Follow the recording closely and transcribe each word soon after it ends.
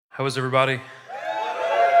How was everybody?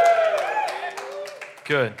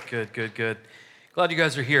 Good. Glad you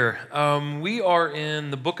guys are here. We are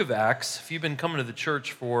in the book of Acts. If you've been coming to the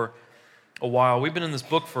church for a while, we've been in this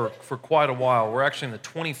book for quite a while. We're actually in the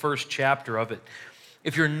 21st chapter of it.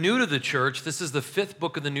 If you're new to the church, this is the 5th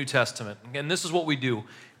book of the New Testament. And this is what we do.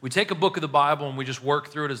 We take a book of the Bible and we just work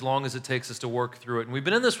through it as long as it takes us to work through it. And we've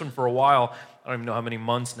been in this one for a while. I don't even know how many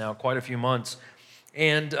months now, quite a few months.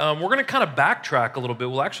 And we're going to kind of backtrack a little bit.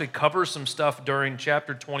 We'll actually cover some stuff during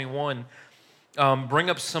chapter 21, bring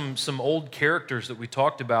up some old characters that we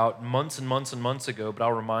talked about months and months and months ago, but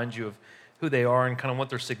I'll remind you of who they are and kind of what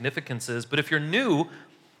their significance is. But if you're new,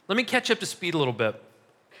 let me catch you up to speed a little bit.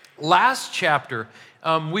 Last chapter,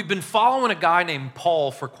 we've been following a guy named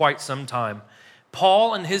Paul for quite some time.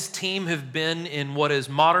 Paul and his team have been in what is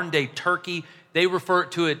modern-day Turkey. They refer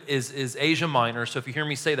to it as Asia Minor, so if you hear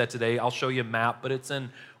me say that today, I'll show you a map, but it's in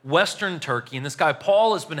Western Turkey. And this guy,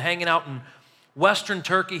 Paul, has been hanging out in Western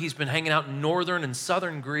Turkey. He's been hanging out in northern and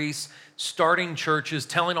southern Greece, starting churches,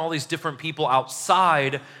 telling all these different people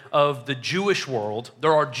outside of the Jewish world.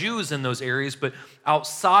 There are Jews in those areas, but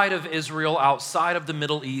outside of Israel, outside of the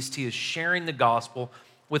Middle East, he is sharing the gospel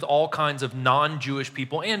with all kinds of non-Jewish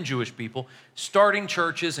people and Jewish people, starting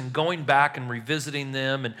churches and going back and revisiting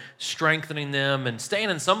them and strengthening them and staying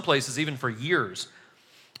in some places even for years.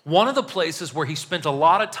 One of the places where he spent a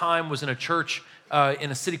lot of time was in a church in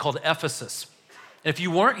a city called Ephesus. And if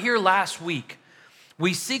you weren't here last week,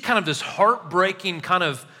 we see kind of this heartbreaking kind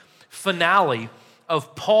of finale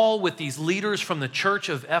of Paul with these leaders from the church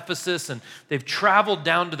of Ephesus, and they've traveled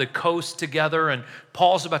down to the coast together, and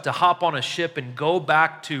Paul's about to hop on a ship and go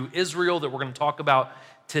back to Israel that we're going to talk about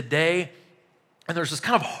today. And there's this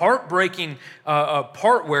kind of heartbreaking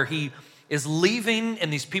part where he is leaving,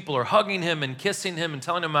 and these people are hugging him and kissing him and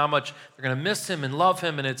telling him how much they're going to miss him and love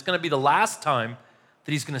him, and it's going to be the last time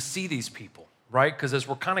that he's going to see these people, right? Because as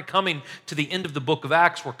we're kind of coming to the end of the book of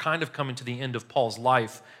Acts, we're kind of coming to the end of Paul's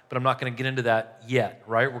life, but I'm not going to get into that yet,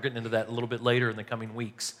 right? We're getting into that a little bit later in the coming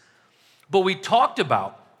weeks. But we talked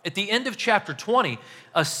about, at the end of chapter 20,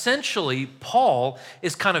 essentially, Paul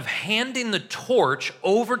is kind of handing the torch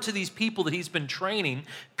over to these people that he's been training,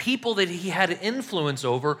 people that he had influence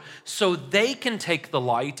over, so they can take the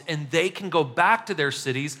light and they can go back to their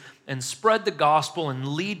cities and spread the gospel and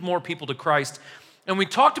lead more people to Christ. And we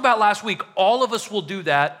talked about last week, all of us will do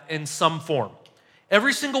that in some form.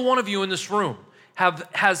 Every single one of you in this room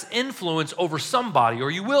has influence over somebody,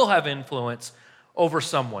 or you will have influence over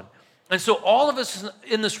someone. And so all of us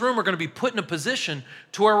in this room are going to be put in a position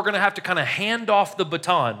to where we're going to have to kind of hand off the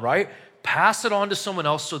baton, right? Pass it on to someone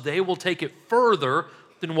else so they will take it further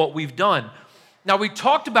than what we've done. Now, we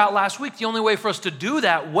talked about last week, the only way for us to do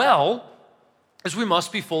that well is we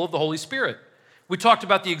must be full of the Holy Spirit. We talked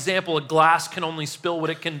about the example, a glass can only spill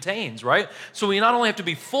what it contains, right? So we not only have to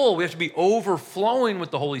be full, we have to be overflowing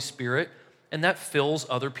with the Holy Spirit, and that fills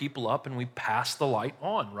other people up, and we pass the light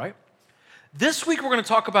on, right? This week, we're going to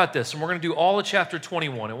talk about this, and we're going to do all of chapter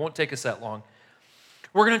 21. It won't take us that long.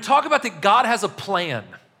 We're going to talk about that God has a plan. He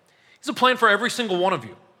has a plan for every single one of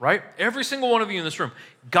you, right? Every single one of you in this room.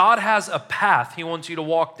 God has a path he wants you to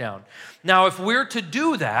walk down. Now, if we're to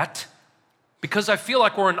do that, because I feel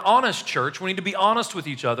like we're an honest church, we need to be honest with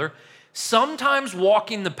each other, sometimes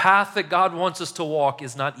walking the path that God wants us to walk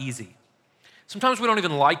is not easy. Sometimes we don't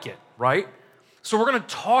even like it, right? So we're going to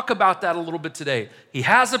talk about that a little bit today. He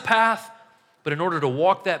has a path, but in order to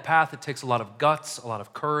walk that path, it takes a lot of guts, a lot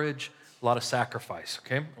of courage, a lot of sacrifice,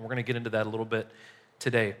 okay? And we're going to get into that a little bit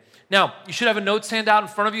today. Now, you should have a notes handout in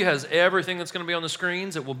front of you. It has everything that's going to be on the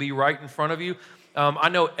screens. It will be right in front of you. I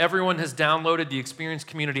know everyone has downloaded the Experience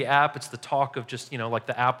Community app. It's the talk of just, like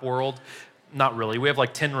the app world. Not really. We have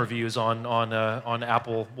like 10 reviews on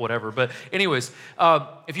Apple, whatever. But anyways,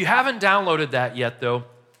 if you haven't downloaded that yet, though,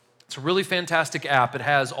 it's a really fantastic app. It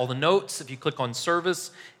has all the notes. If you click on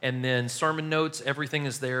service and then sermon notes, everything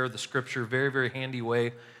is there. The scripture, very, very handy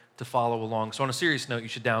way to follow along. So on a serious note, you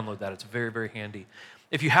should download that. It's very, very handy.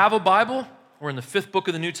 If you have a Bible, we're in the 5th book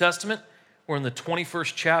of the New Testament. We're in the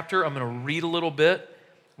 21st chapter. I'm going to read a little bit.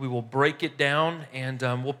 We will break it down, and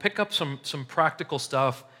we'll pick up some practical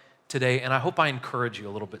stuff today, and I hope I encourage you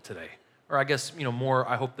a little bit today. Or I guess, more,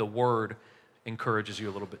 I hope the Word encourages you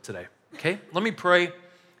a little bit today. Okay? Let me pray,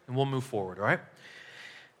 and we'll move forward, all right?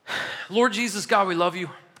 Lord Jesus, God, we love you.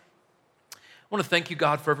 I want to thank you,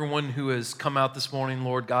 God, for everyone who has come out this morning,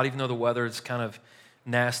 Lord. God, even though the weather is kind of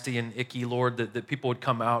nasty and icky, Lord, that people would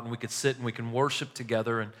come out and we could sit and we can worship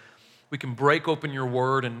together and we can break open your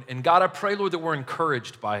word. And God, I pray, Lord, that we're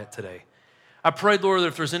encouraged by it today. I pray, Lord, that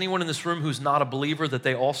if there's anyone in this room who's not a believer, that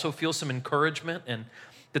they also feel some encouragement and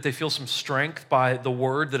that they feel some strength by the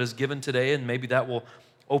word that is given today, and maybe that will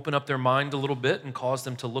open up their mind a little bit and cause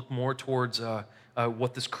them to look more towards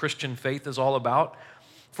what this Christian faith is all about.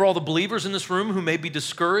 For all the believers in this room who may be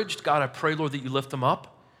discouraged, God, I pray, Lord, that you lift them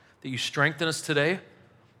up, that you strengthen us today.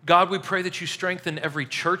 God, we pray that you strengthen every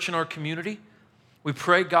church in our community. We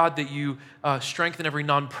pray, God, that you strengthen every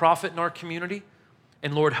nonprofit in our community.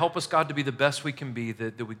 And Lord, help us, God, to be the best we can be,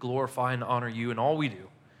 that we glorify and honor you in all we do.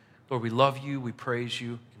 Lord, we love you, we praise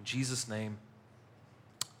you. In Jesus' name,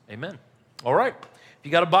 amen. All right, if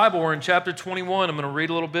you got a Bible, we're in chapter 21. I'm going to read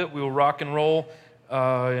a little bit. We will rock and roll,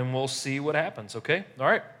 and we'll see what happens, okay? All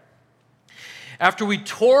right. After we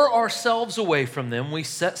tore ourselves away from them, we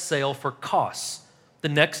set sail for Kos, the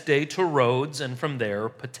next day to Rhodes, and from there,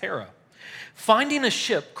 Patara. Finding a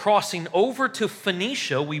ship crossing over to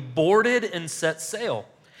Phoenicia, we boarded and set sail.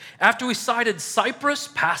 After we sighted Cyprus,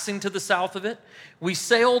 passing to the south of it, we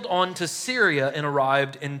sailed on to Syria and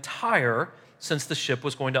arrived in Tyre, since the ship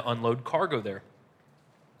was going to unload cargo there.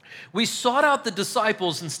 We sought out the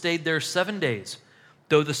disciples and stayed there 7 days,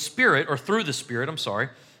 through the Spirit,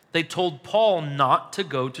 they told Paul not to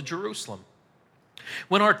go to Jerusalem.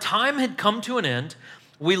 When our time had come to an end,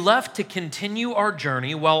 we left to continue our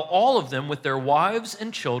journey, while all of them with their wives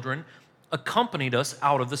and children accompanied us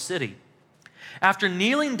out of the city. After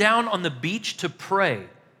kneeling down on the beach to pray,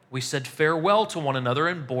 we said farewell to one another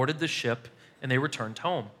and boarded the ship, and they returned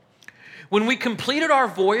home. When we completed our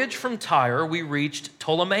voyage from Tyre, we reached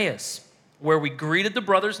Ptolemais, where we greeted the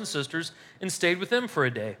brothers and sisters and stayed with them for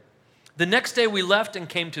a day. The next day we left and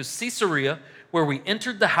came to Caesarea, where we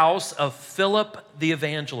entered the house of Philip the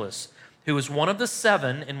evangelist, who was one of the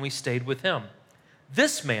 7, and we stayed with him.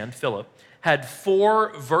 This man, Philip, had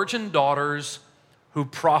 4 virgin daughters who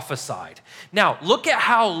prophesied. Now, look at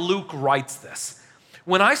how Luke writes this.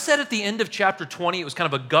 When I said at the end of chapter 20, it was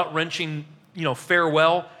kind of a gut-wrenching,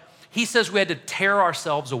 farewell, he says we had to tear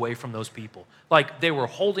ourselves away from those people. Like, they were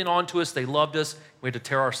holding on to us, they loved us, we had to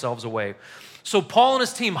tear ourselves away. So Paul and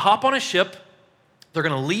his team hop on a ship. They're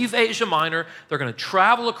going to leave Asia Minor. They're going to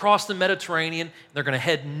travel across the Mediterranean. They're going to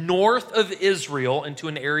head north of Israel into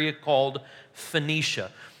an area called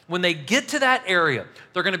Phoenicia. When they get to that area,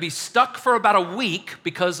 they're going to be stuck for about a week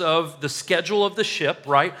because of the schedule of the ship,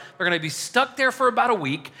 right? They're going to be stuck there for about a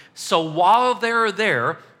week. So while they're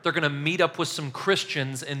there, they're going to meet up with some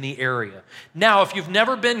Christians in the area. Now, if you've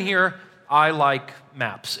never been here, I like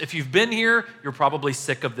maps. If you've been here, you're probably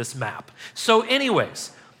sick of this map. So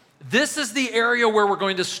anyways, this is the area where we're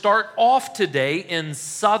going to start off today in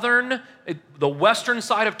the western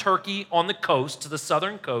side of Turkey on the coast, to the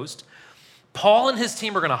southern coast. Paul and his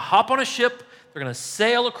team are going to hop on a ship, they're going to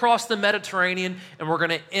sail across the Mediterranean, and we're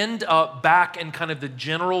going to end up back in kind of the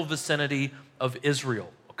general vicinity of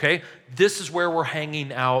Israel, okay? This is where we're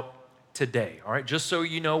hanging out today, all right? Just so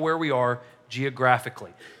you know where we are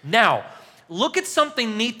geographically. Now, look at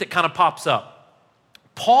something neat that kind of pops up.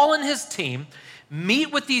 Paul and his team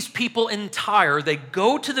meet with these people in Tyre. They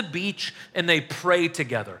go to the beach and they pray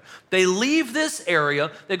together. They leave this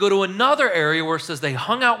area, they go to another area where it says they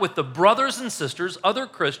hung out with the brothers and sisters, other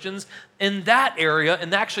Christians in that area,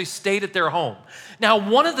 and they actually stayed at their home. Now,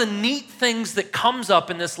 one of the neat things that comes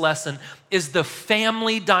up in this lesson is the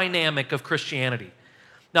family dynamic of Christianity.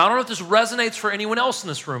 Now, I don't know if this resonates for anyone else in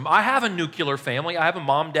this room. I have a nuclear family. I have a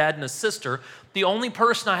mom, dad, and a sister. The only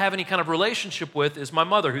person I have any kind of relationship with is my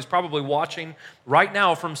mother, who's probably watching right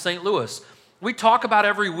now from St. Louis. We talk about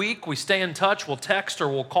every week. We stay in touch. We'll text or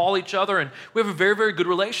we'll call each other, and we have a very, very good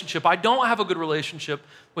relationship. I don't have a good relationship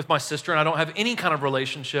with my sister, and I don't have any kind of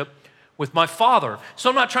relationship with my father. So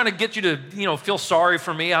I'm not trying to get you to, feel sorry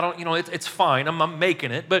for me. It's fine. I'm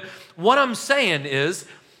making it. But what I'm saying is,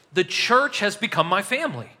 the church has become my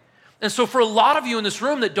family. And so for a lot of you in this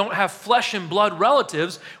room that don't have flesh and blood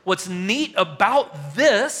relatives, what's neat about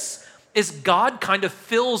this is God kind of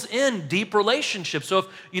fills in deep relationships. So if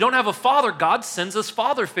you don't have a father, God sends us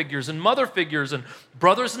father figures and mother figures and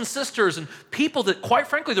brothers and sisters and people that, quite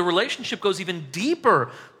frankly, the relationship goes even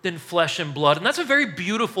deeper than flesh and blood. And that's a very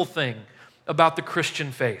beautiful thing about the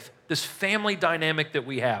Christian faith, this family dynamic that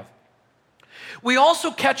we have. We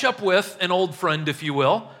also catch up with an old friend, if you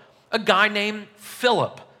will, a guy named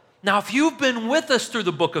Philip. Now, if you've been with us through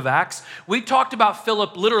the book of Acts, we talked about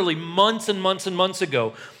Philip literally months and months and months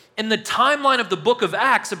ago. In the timeline of the book of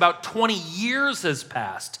Acts, about 20 years has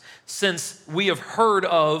passed since we have heard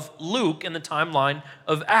of Luke in the timeline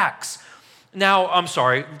of Acts.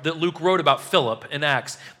 That Luke wrote about Philip in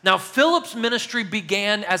Acts. Now, Philip's ministry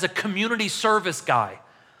began as a community service guy.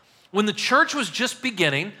 When the church was just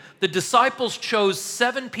beginning, the disciples chose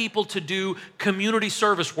 7 people to do community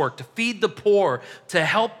service work, to feed the poor, to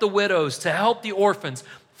help the widows, to help the orphans.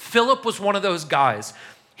 Philip was one of those guys.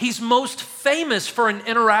 He's most famous for an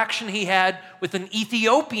interaction he had with an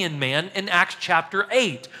Ethiopian man in Acts chapter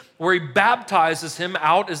 8, where he baptizes him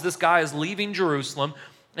out as this guy is leaving Jerusalem,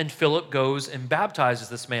 and Philip goes and baptizes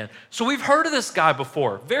this man. So we've heard of this guy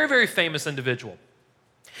before. Very, very famous individual.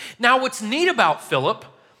 Now, what's neat about Philip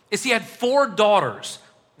is he had 4 daughters.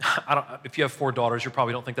 If you have 4 daughters, you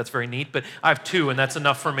probably don't think that's very neat, but I have 2, and that's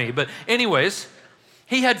enough for me. But anyways,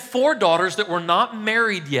 he had 4 daughters that were not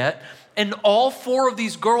married yet, and all 4 of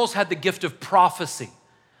these girls had the gift of prophecy.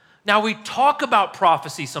 Now, we talk about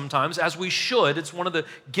prophecy sometimes, as we should. It's one of the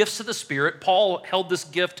gifts of the Spirit. Paul held this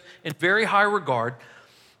gift in very high regard.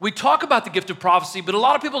 We talk about the gift of prophecy, but a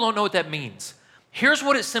lot of people don't know what that means. Here's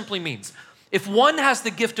what it simply means. If one has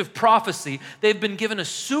the gift of prophecy, they've been given a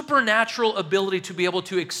supernatural ability to be able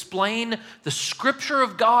to explain the scripture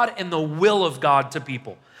of God and the will of God to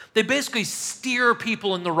people. They basically steer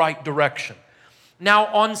people in the right direction. Now,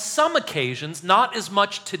 on some occasions, not as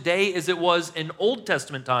much today as it was in Old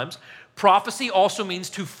Testament times, prophecy also means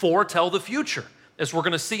to foretell the future. As we're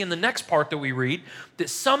going to see in the next part that we read, that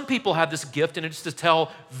some people have this gift, and it's to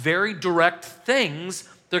tell very direct things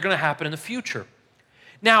that are going to happen in the future.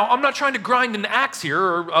 Now, I'm not trying to grind an axe here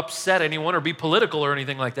or upset anyone or be political or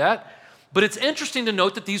anything like that, but it's interesting to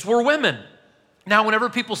note that these were women. Now, whenever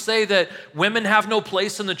people say that women have no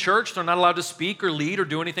place in the church, they're not allowed to speak or lead or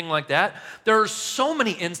do anything like that, there are so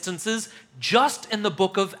many instances just in the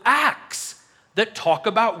book of Acts that talk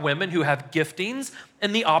about women who have giftings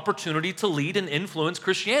and the opportunity to lead and influence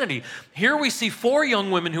Christianity. Here we see 4 young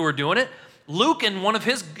women who are doing it. Luke, in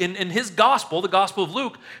his gospel, the Gospel of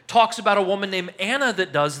Luke, talks about a woman named Anna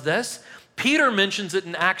that does this. Peter mentions it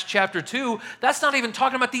in Acts chapter 2. That's not even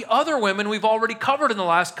talking about the other women we've already covered in the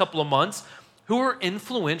last couple of months who are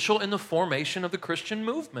influential in the formation of the Christian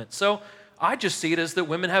movement. So I just see it as that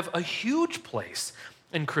women have a huge place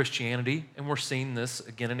in Christianity, and we're seeing this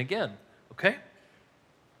again and again, okay?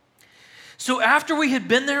 So after we had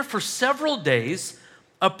been there for several days,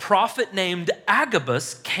 a prophet named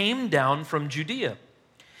Agabus came down from Judea.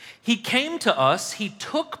 He came to us, he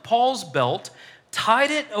took Paul's belt,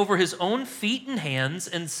 tied it over his own feet and hands,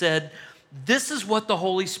 and said, "This is what the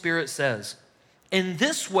Holy Spirit says. In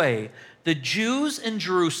this way, the Jews in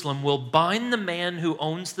Jerusalem will bind the man who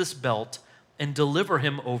owns this belt and deliver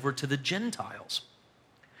him over to the Gentiles."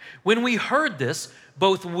 When we heard this,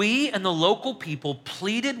 both we and the local people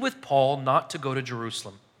pleaded with Paul not to go to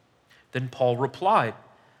Jerusalem. Then Paul replied,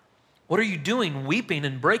 "What are you doing, weeping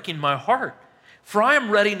and breaking my heart? For I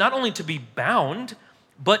am ready not only to be bound,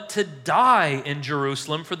 but to die in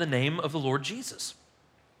Jerusalem for the name of the Lord Jesus."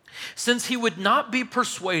 Since he would not be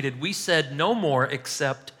persuaded, we said no more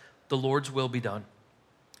except the Lord's will be done.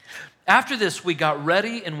 After this, we got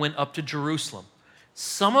ready and went up to Jerusalem.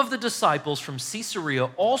 Some of the disciples from Caesarea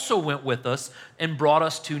also went with us and brought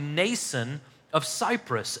us to Mnason of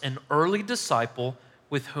Cyprus, an early disciple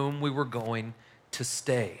with whom we were going to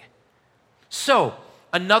stay. So,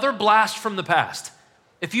 another blast from the past.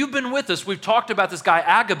 If you've been with us, we've talked about this guy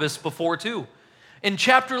Agabus before too. In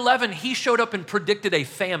chapter 11, he showed up and predicted a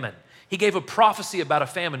famine. He gave a prophecy about a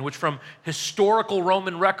famine, which from historical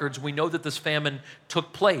Roman records, we know that this famine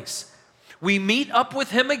took place. We meet up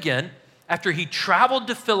with him again after he traveled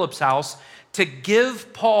to Philip's house to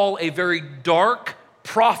give Paul a very dark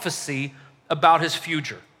prophecy about his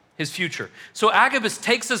future. So Agabus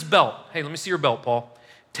takes his belt. Hey, let me see your belt, Paul.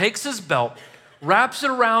 Takes his belt, wraps it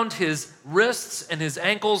around his wrists and his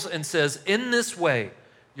ankles, and says, "In this way,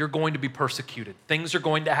 you're going to be persecuted. Things are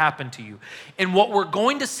going to happen to you." And what we're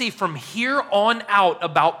going to see from here on out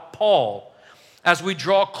about Paul, as we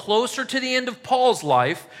draw closer to the end of Paul's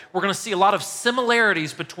life, we're going to see a lot of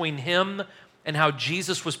similarities between him and how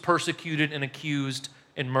Jesus was persecuted and accused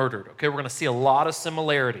and murdered. Okay, we're going to see a lot of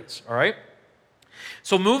similarities, all right?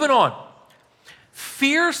 So moving on.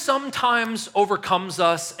 Fear sometimes overcomes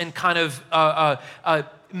us and kind of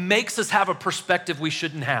makes us have a perspective we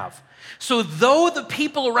shouldn't have. So though the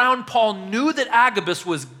people around Paul knew that Agabus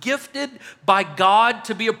was gifted by God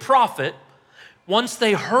to be a prophet, once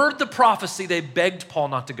they heard the prophecy, they begged Paul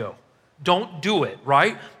not to go. Don't do it,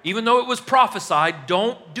 right? Even though it was prophesied,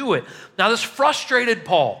 don't do it. Now this frustrated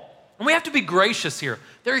Paul. And we have to be gracious here.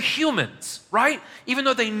 They're humans, right? Even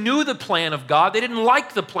though they knew the plan of God, they didn't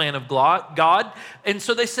like the plan of God, and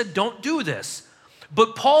so they said, don't do this.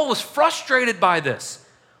 But Paul was frustrated by this.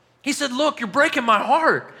 He said, look, you're breaking my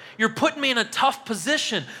heart. You're putting me in a tough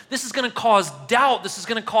position. This is going to cause doubt. This is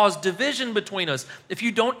going to cause division between us. If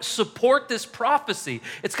you don't support this prophecy,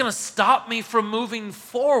 it's going to stop me from moving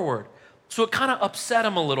forward. So it kind of upset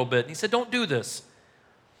him a little bit. He said, don't do this.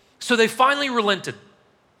 So they finally relented.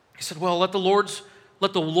 He said, well, let the Lord's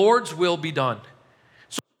let the Lord's will be done.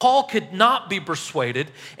 So Paul could not be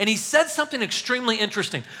persuaded, and he said something extremely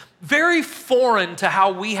interesting, very foreign to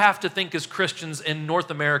how we have to think as Christians in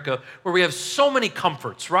North America, where we have so many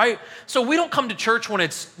comforts, right? So we don't come to church when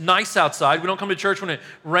it's nice outside. We don't come to church when it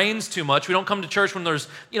rains too much. We don't come to church when there's,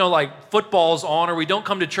 like football's on, or we don't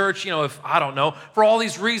come to church, for all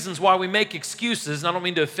these reasons why we make excuses. And I don't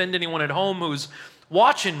mean to offend anyone at home who's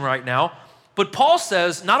watching right now, but Paul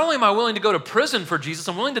says, not only am I willing to go to prison for Jesus,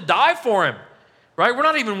 I'm willing to die for him. Right? We're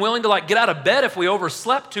not even willing to get out of bed if we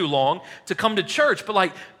overslept too long to come to church.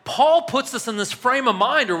 But Paul puts us in this frame of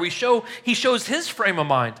mind, or he shows his frame of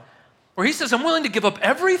mind, where he says, I'm willing to give up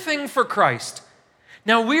everything for Christ.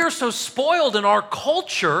 Now, we are so spoiled in our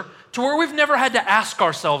culture to where we've never had to ask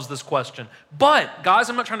ourselves this question. But, guys,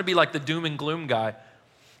 I'm not trying to be like the doom and gloom guy.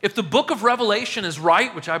 If the book of Revelation is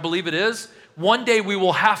right, which I believe it is, one day we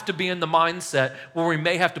will have to be in the mindset where we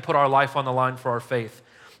may have to put our life on the line for our faith.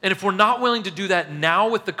 And if we're not willing to do that now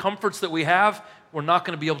with the comforts that we have, we're not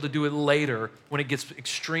going to be able to do it later when it gets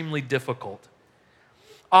extremely difficult.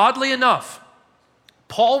 Oddly enough,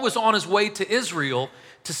 Paul was on his way to Israel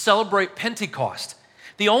to celebrate Pentecost.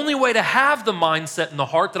 The only way to have the mindset in the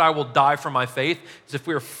heart that I will die for my faith is if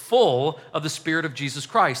we are full of the Spirit of Jesus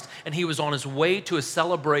Christ. And he was on his way to a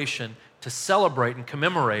celebration to celebrate and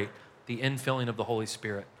commemorate the infilling of the Holy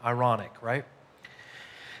Spirit. Ironic, right?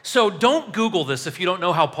 So don't Google this if you don't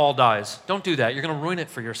know how Paul dies. Don't do that. You're going to ruin it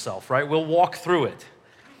for yourself, right? We'll walk through it.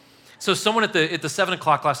 So someone at the 7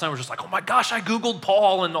 o'clock last night was just like, oh my gosh, I Googled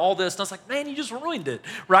Paul and all this. And I was like, man, you just ruined it,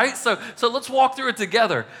 right? So let's walk through it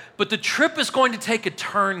together. But the trip is going to take a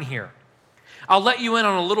turn here. I'll let you in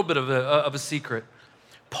on a little bit of a secret.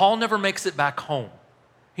 Paul never makes it back home.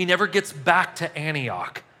 He never gets back to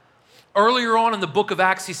Antioch. Earlier on in the book of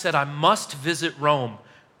Acts, he said, I must visit Rome.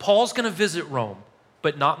 Paul's going to visit Rome,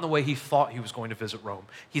 but not in the way he thought he was going to visit Rome.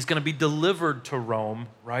 He's going to be delivered to Rome,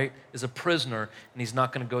 right, as a prisoner, and he's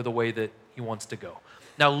not going to go the way that he wants to go.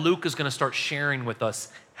 Now, Luke is going to start sharing with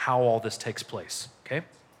us how all this takes place, okay?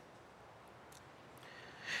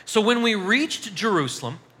 So when we reached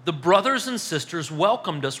Jerusalem, the brothers and sisters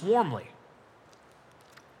welcomed us warmly.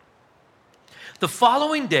 The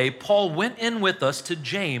following day, Paul went in with us to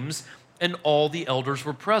James, and all the elders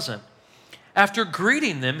were present. After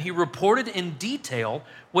greeting them, he reported in detail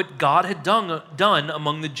what God had done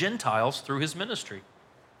among the Gentiles through his ministry.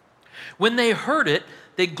 When they heard it,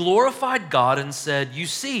 they glorified God and said, you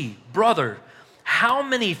see, brother, how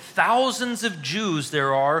many thousands of Jews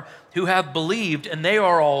there are who have believed, and they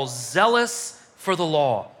are all zealous for the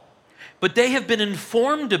law. But they have been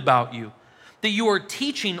informed about you, that you are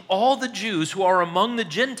teaching all the Jews who are among the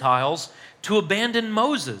Gentiles to abandon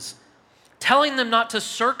Moses, telling them not to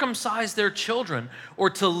circumcise their children or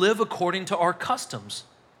to live according to our customs.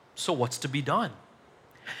 So what's to be done?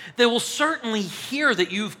 They will certainly hear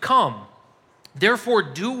that you've come. Therefore,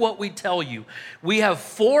 do what we tell you. We have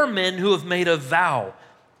 4 men who have made a vow.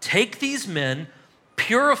 Take these men,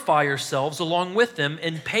 purify yourselves along with them,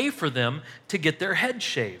 and pay for them to get their heads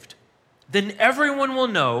shaved. Then everyone will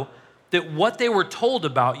know that what they were told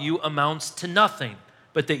about you amounts to nothing,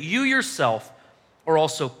 but that you yourself are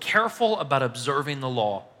also careful about observing the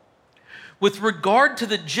law. With regard to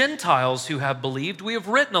the Gentiles who have believed, we have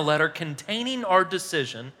written a letter containing our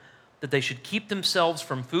decision that they should keep themselves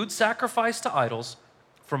from food sacrificed to idols,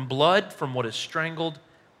 from blood, from what is strangled,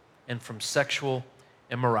 and from sexual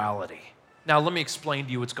immorality. Now, let me explain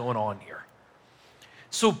to you what's going on here.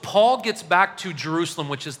 So Paul gets back to Jerusalem,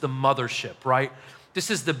 which is the mothership, right?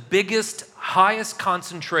 This is the biggest, highest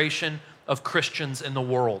concentration of Christians in the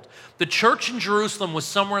world. The church in Jerusalem was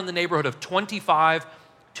somewhere in the neighborhood of 25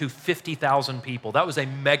 to 50,000 people. That was a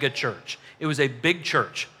mega church. It was a big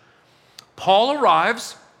church. Paul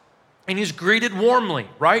arrives and he's greeted warmly,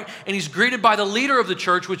 right? And he's greeted by the leader of the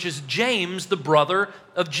church, which is James, the brother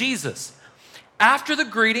of Jesus. After the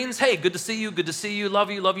greetings, hey, good to see you, love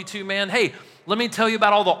you too, man. Hey, let me tell you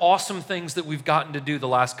about all the awesome things that we've gotten to do the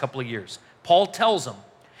last couple of years. Paul tells them.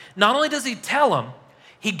 Not only does he tell them,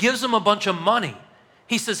 he gives them a bunch of money.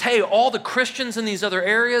 He says, hey, all the Christians in these other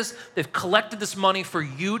areas, they've collected this money for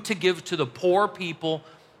you to give to the poor people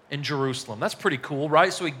in Jerusalem. That's pretty cool,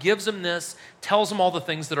 right? So he gives them this, tells them all the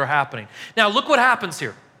things that are happening. Now, look what happens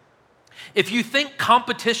here. If you think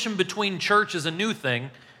competition between church is a new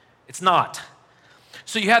thing, it's not.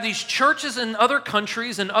 So you have these churches in other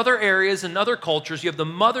countries and other areas and other cultures. You have the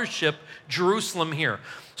mothership, Jerusalem here.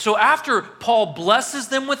 So after Paul blesses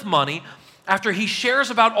them with money, after he shares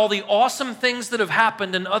about all the awesome things that have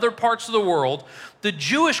happened in other parts of the world, the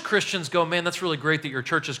Jewish Christians go, man, that's really great that your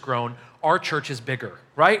church has grown. Our church is bigger,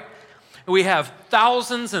 right? We have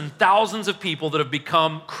thousands and thousands of people that have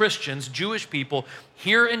become Christians, Jewish people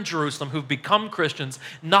here in Jerusalem who've become Christians.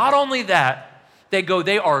 Not only that,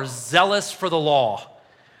 they are zealous for the law.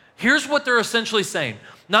 Here's what they're essentially saying.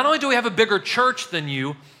 Not only do we have a bigger church than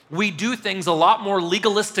you, we do things a lot more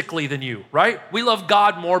legalistically than you, right? We love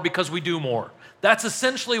God more because we do more. That's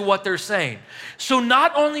essentially what they're saying. So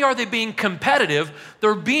not only are they being competitive,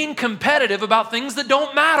 they're being competitive about things that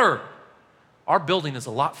don't matter. Our building is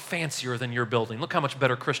a lot fancier than your building. Look how much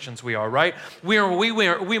better Christians we are, right? We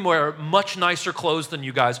wear much nicer clothes than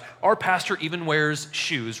you guys. Our pastor even wears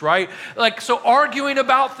shoes, right? So arguing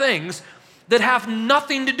about things that have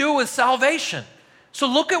nothing to do with salvation. So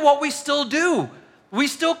look at what we still do. We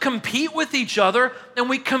still compete with each other, and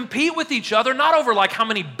we compete with each other not over how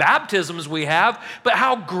many baptisms we have, but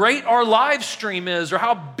how great our live stream is, or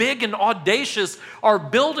how big and audacious our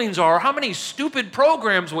buildings are, or how many stupid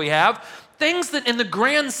programs we have. Things that in the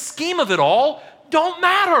grand scheme of it all don't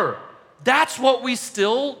matter. That's what we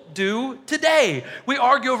still do today. We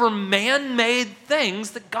argue over man-made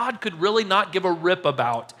things that God could really not give a rip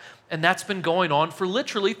about. And that's been going on for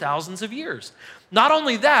literally thousands of years. Not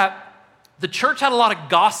only that, the church had a lot of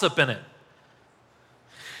gossip in it.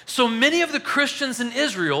 So many of the Christians in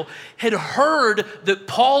Israel had heard that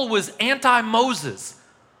Paul was anti-Moses.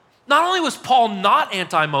 Not only was Paul not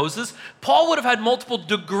anti-Moses, Paul would have had multiple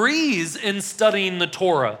degrees in studying the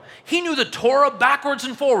Torah. He knew the Torah backwards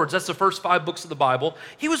and forwards. That's the first 5 books of the Bible.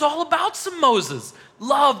 He was all about some Moses,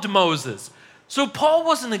 loved Moses. So Paul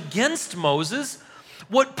wasn't against Moses.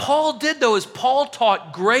 What Paul did, though, is Paul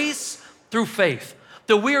taught grace through faith.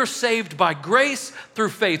 That we are saved by grace through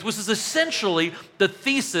faith, which is essentially the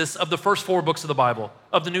thesis of the first 4 books of the Bible,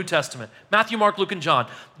 of the New Testament. Matthew, Mark, Luke, and John.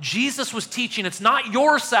 Jesus was teaching, it's not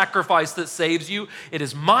your sacrifice that saves you, it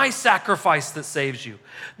is my sacrifice that saves you.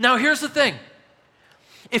 Now, here's the thing.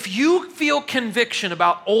 If you feel conviction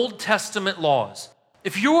about Old Testament laws,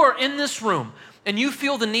 if you are in this room and you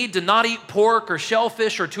feel the need to not eat pork or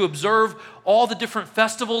shellfish or to observe all the different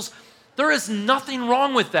festivals, there is nothing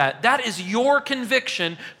wrong with that. That is your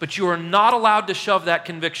conviction, but you are not allowed to shove that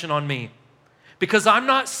conviction on me. Because I'm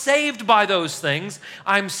not saved by those things.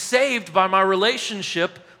 I'm saved by my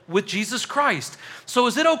relationship with Jesus Christ. So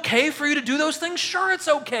is it okay for you to do those things? Sure, it's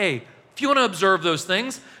okay if you want to observe those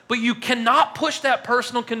things, but you cannot push that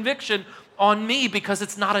personal conviction on me because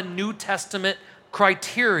it's not a New Testament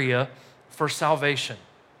criteria for salvation,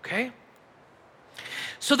 okay?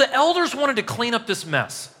 So the elders wanted to clean up this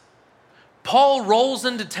mess. Paul rolls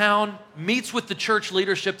into town, meets with the church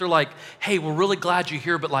leadership. They're like, hey, we're really glad you're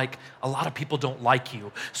here, but a lot of people don't like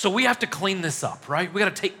you. So we have to clean this up, right? We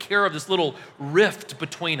got to take care of this little rift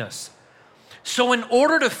between us. So in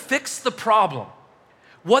order to fix the problem,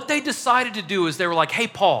 what they decided to do is they were like, hey,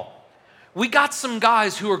 Paul, we got some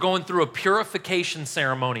guys who are going through a purification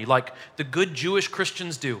ceremony like the good Jewish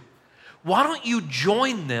Christians do. Why don't you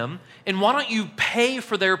join them and why don't you pay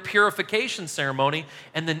for their purification ceremony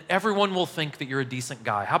and then everyone will think that you're a decent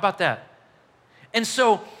guy. How about that? And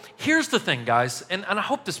so here's the thing, guys, and I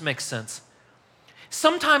hope this makes sense.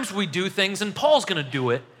 Sometimes we do things, and Paul's gonna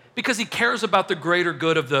do it because he cares about the greater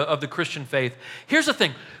good of the Christian faith. Here's the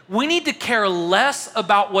thing. We need to care less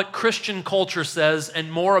about what Christian culture says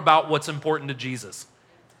and more about what's important to Jesus.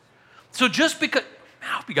 So just because,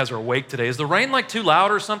 I hope you guys are awake today. Is the rain too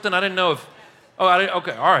loud or something? I didn't know if,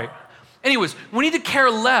 okay, all right. Anyways, we need to care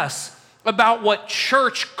less about what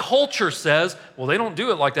church culture says. Well, they don't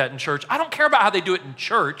do it like that in church. I don't care about how they do it in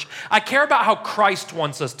church. I care about how Christ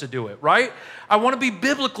wants us to do it, right? I want to be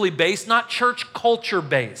biblically based, not church culture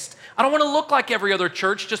based. I don't want to look like every other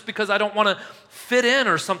church just because I don't want to fit in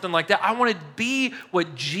or something like that. I want to be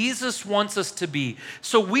what Jesus wants us to be.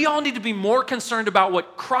 So we all need to be more concerned about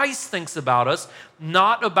what Christ thinks about us,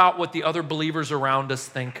 not about what the other believers around us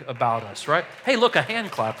think about us, right? Hey, look, a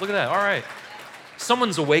hand clap. Look at that. All right.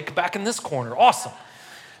 Someone's awake back in this corner. Awesome.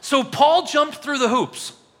 So Paul jumped through the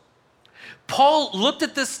hoops. Paul looked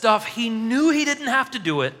at this stuff. He knew he didn't have to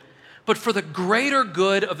do it, but for the greater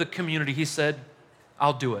good of the community, he said,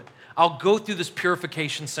 I'll do it. I'll go through this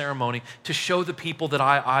purification ceremony to show the people that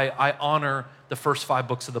I honor the first 5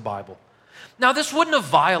 books of the Bible. Now, this wouldn't have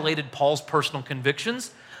violated Paul's personal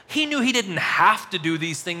convictions. He knew he didn't have to do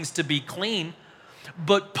these things to be clean,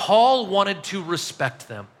 but Paul wanted to respect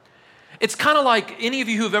them. It's kind of like any of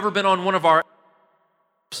you who have ever been on one of our,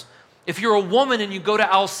 if you're a woman and you go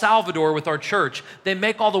to El Salvador with our church, they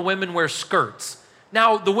make all the women wear skirts.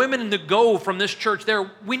 Now, the women that go from this church there,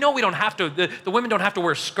 we know we don't have to, the women don't have to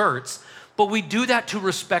wear skirts, but we do that to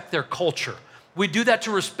respect their culture. We do that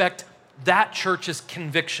to respect that church's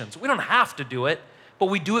convictions. We don't have to do it, but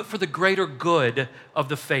we do it for the greater good of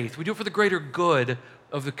the faith. We do it for the greater good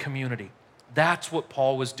of the community. That's what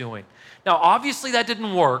Paul was doing. Now, obviously that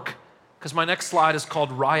didn't work, because my next slide is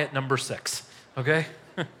called riot number 6, okay?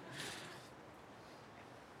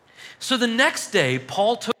 So the next day,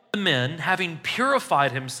 Paul took the men, having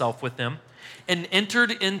purified himself with them, and entered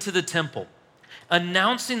into the temple,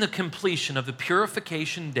 announcing the completion of the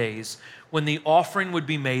purification days when the offering would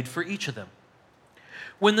be made for each of them.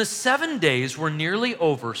 When the 7 days were nearly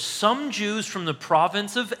over, some Jews from the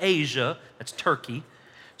province of Asia, that's Turkey,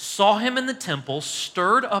 saw him in the temple,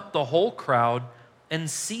 stirred up the whole crowd, and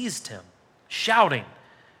seized him, shouting,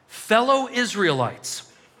 "Fellow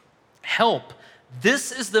Israelites, help!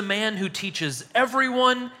 This is the man who teaches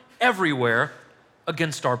everyone, everywhere,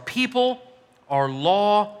 against our people, our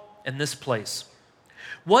law, and this place.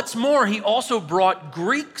 What's more, he also brought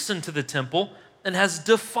Greeks into the temple and has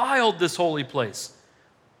defiled this holy place."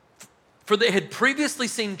 For they had previously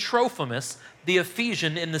seen Trophimus, the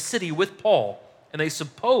Ephesian, in the city with Paul, and they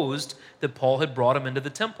supposed that Paul had brought him into the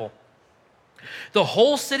temple. The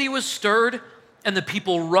whole city was stirred, and the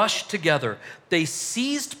people rushed together. They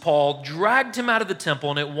seized Paul, dragged him out of the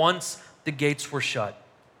temple, and at once the gates were shut.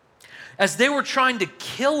 As they were trying to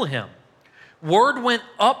kill him, word went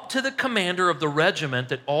up to the commander of the regiment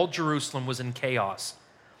that all Jerusalem was in chaos.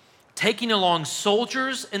 Taking along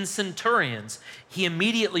soldiers and centurions, he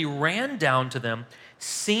immediately ran down to them.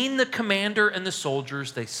 Seeing the commander and the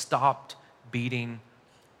soldiers, they stopped beating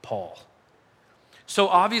Paul. So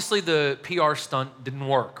obviously the PR stunt didn't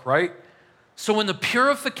work, right? So when the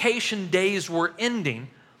purification days were ending,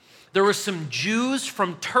 there were some Jews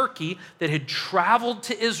from Turkey that had traveled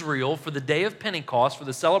to Israel for the day of Pentecost, for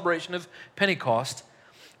the celebration of Pentecost.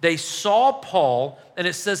 They saw Paul, and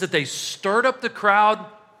it says that they stirred up the crowd.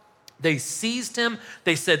 They seized him.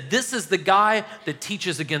 They said, "This is the guy that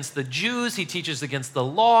teaches against the Jews. He teaches against the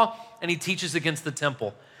law, and he teaches against the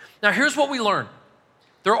temple." Now, here's what we learn.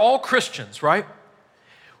 They're all Christians, right?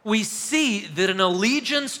 We see that an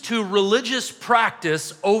allegiance to religious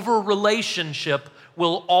practice over relationship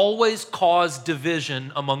will always cause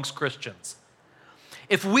division amongst Christians.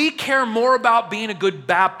 If we care more about being a good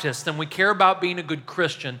Baptist than we care about being a good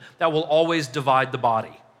Christian, that will always divide the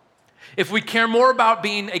body. If we care more about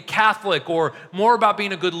being a Catholic or more about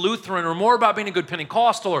being a good Lutheran or more about being a good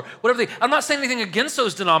Pentecostal or whatever, I'm not saying anything against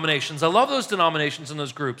those denominations. I love those denominations and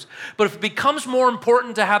those groups. But if it becomes more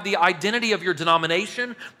important to have the identity of your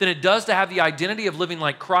denomination than it does to have the identity of living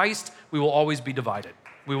like Christ, we will always be divided.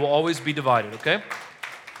 We will always be divided, okay?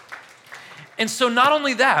 And so not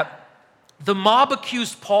only that, the mob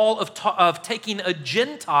accused Paul of taking a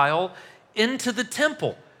Gentile into the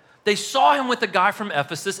temple. They saw him with a guy from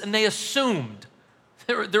Ephesus, and they assumed.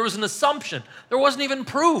 There was an assumption. There wasn't even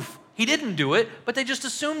proof. He didn't do it, but they just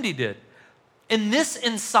assumed he did. And this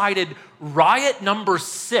incited riot number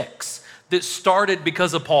 6 that started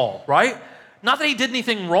because of Paul, right? Not that he did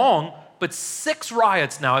anything wrong, but 6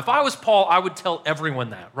 riots now. If I was Paul, I would tell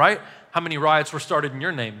everyone that, right? How many riots were started in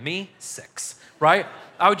your name? Me? 6, right?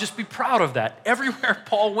 I would just be proud of that. Everywhere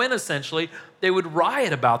Paul went, essentially, they would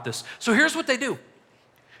riot about this. So here's what they do.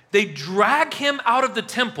 They drag him out of the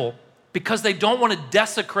temple because they don't want to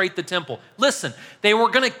desecrate the temple. Listen, they were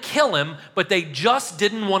going to kill him, but they just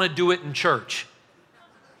didn't want to do it in church.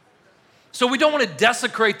 So we don't want to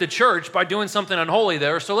desecrate the church by doing something unholy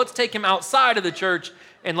there, so let's take him outside of the church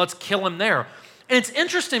and let's kill him there. And it's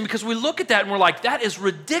interesting because we look at that and we're like, that is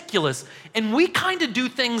ridiculous. And we kind of do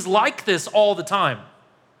things like this all the time.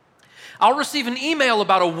 I'll receive an email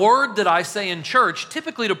about a word that I say in church,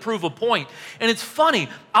 typically to prove a point. And it's funny,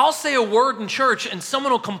 I'll say a word in church and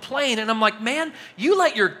someone will complain and I'm like, man, you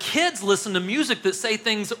let your kids listen to music that say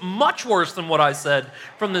things much worse than what I said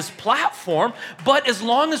from this platform, but as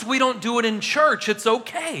long as we don't do it in church, it's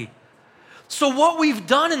okay. So what we've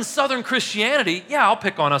done in Southern Christianity, yeah, I'll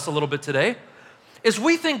pick on us a little bit today, is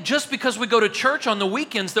we think just because we go to church on the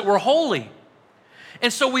weekends that we're holy.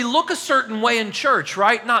 And so we look a certain way in church,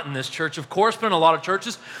 right? Not in this church, of course, but in a lot of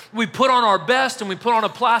churches. We put on our best and we put on a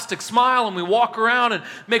plastic smile and we walk around and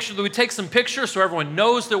make sure that we take some pictures so everyone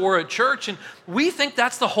knows that we're at church. And we think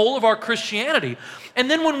that's the whole of our Christianity. And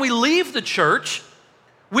then when we leave the church,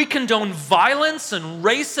 we condone violence and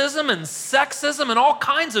racism and sexism and all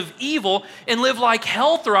kinds of evil and live like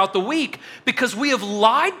hell throughout the week because we have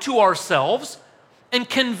lied to ourselves and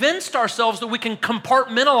convinced ourselves that we can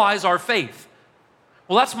compartmentalize our faith.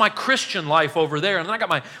 Well, that's my Christian life over there, and then I got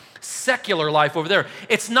my secular life over there.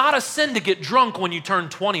 It's not a sin to get drunk when you turn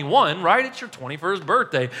 21, right? It's your 21st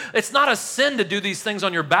birthday. It's not a sin to do these things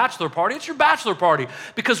on your bachelor party. It's your bachelor party.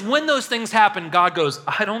 Because when those things happen, God goes,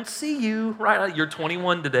 I don't see you, right? You're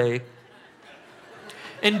 21 today.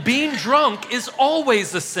 And being drunk is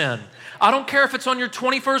always a sin. I don't care if it's on your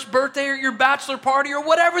 21st birthday or your bachelor party or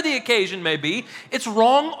whatever the occasion may be. It's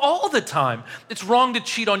wrong all the time. It's wrong to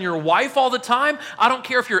cheat on your wife all the time. I don't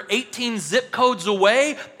care if you're 18 zip codes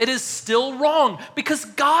away. It is still wrong because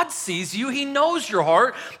God sees you. He knows your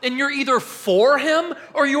heart, and you're either for him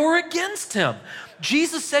or you're against him.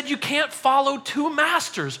 Jesus said you can't follow two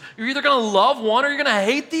masters. You're either going to love one or you're going to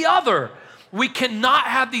hate the other. We cannot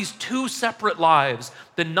have these two separate lives,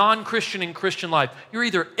 the non-Christian and Christian life. You're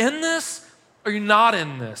either in this or you're not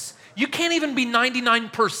in this. You can't even be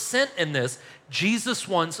 99% in this. Jesus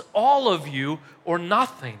wants all of you or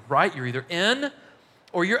nothing, right? You're either in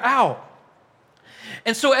or you're out.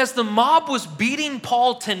 And so as the mob was beating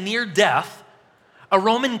Paul to near death, a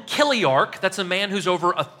Roman chiliarch, that's a man who's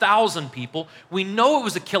over 1,000 people. We know it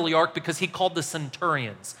was a chiliarch because he called the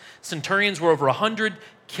centurions. Centurions were over 100.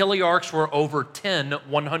 Chiliarchs were over 10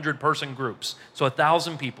 100-person groups, so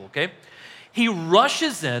 1,000 people, okay? He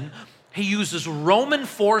rushes in. He uses Roman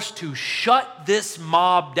force to shut this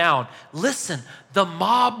mob down. Listen, the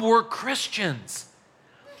mob were Christians.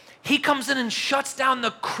 He comes in and shuts down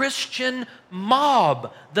the Christian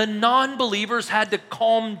mob. The non-believers had to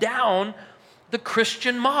calm down the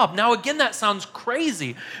Christian mob. Now, again, that sounds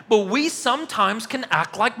crazy, but we sometimes can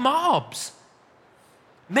act like mobs.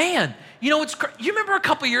 Man, you remember a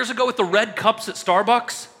couple years ago with the red cups at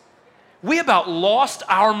Starbucks? We about lost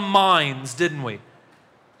our minds, didn't we?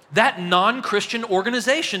 That non-Christian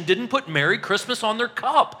organization didn't put Merry Christmas on their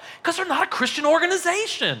cup because they're not a Christian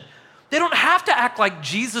organization. They don't have to act like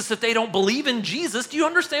Jesus if they don't believe in Jesus. Do you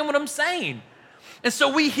understand what I'm saying? And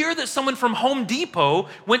so we hear that someone from Home Depot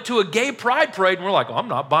went to a gay pride parade and we're like, oh, I'm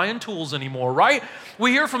not buying tools anymore, right?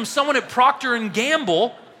 We hear from someone at Procter &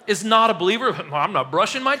 Gamble is not a believer. I'm not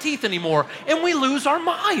brushing my teeth anymore. And we lose our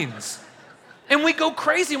minds. And we go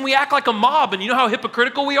crazy and we act like a mob. And you know how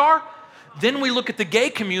hypocritical we are? Then we look at the gay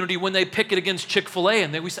community when they picket against Chick-fil-A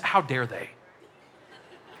and then we say, how dare they?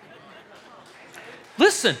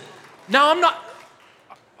 Listen, now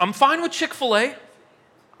I'm fine with Chick-fil-A.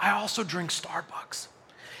 I also drink Starbucks.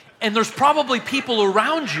 And there's probably people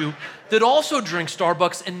around you that also drink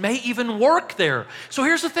Starbucks and may even work there. So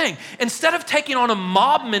here's the thing. Instead of taking on a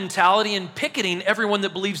mob mentality and picketing everyone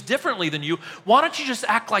that believes differently than you, why don't you just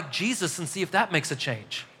act like Jesus and see if that makes a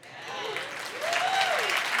change?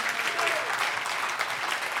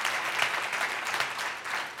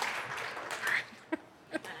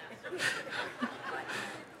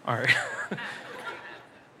 All right.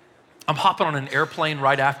 I'm hopping on an airplane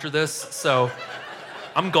right after this, so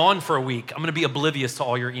I'm gone for a week. I'm going to be oblivious to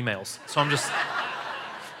all your emails. So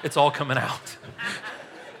it's all coming out.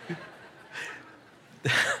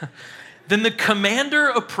 Then the commander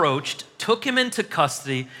approached, took him into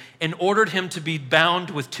custody, and ordered him to be bound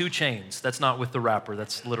with 2 chains. That's not with the wrapper,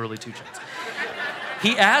 that's literally 2 chains.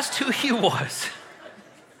 He asked who he was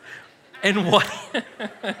and what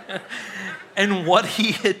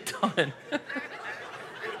he had done.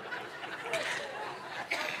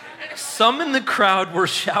 Some in the crowd were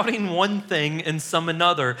shouting one thing and some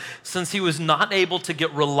another. Since he was not able to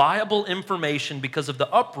get reliable information because of the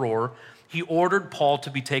uproar, he ordered Paul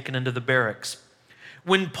to be taken into the barracks.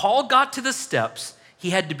 When Paul got to the steps,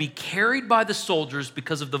 he had to be carried by the soldiers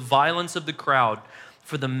because of the violence of the crowd,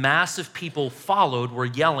 for the mass of people followed were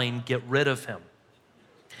yelling, "Get rid of him."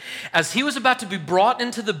 As he was about to be brought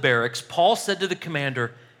into the barracks, Paul said to the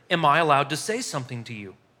commander, "Am I allowed to say something to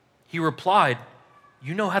you?" He replied,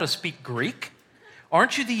 "You know how to speak Greek?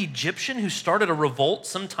 Aren't you the Egyptian who started a revolt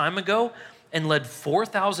some time ago and led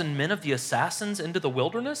 4,000 men of the assassins into the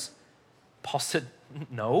wilderness?" Paul said,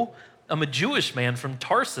 "No, I'm a Jewish man from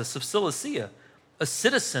Tarsus of Cilicia, a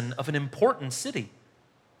citizen of an important city.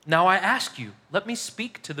 Now I ask you, let me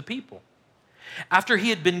speak to the people." After he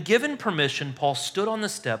had been given permission, Paul stood on the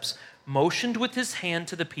steps, motioned with his hand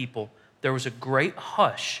to the people. There was a great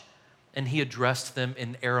hush, and he addressed them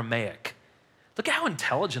in Aramaic. Look at how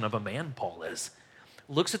intelligent of a man Paul is.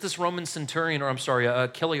 Looks at this Roman centurion, a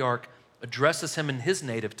chiliarch, addresses him in his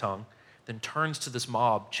native tongue, then turns to this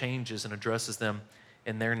mob, changes, and addresses them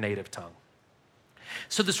in their native tongue.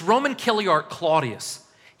 So this Roman chiliarch, Claudius,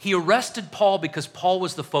 he arrested Paul because Paul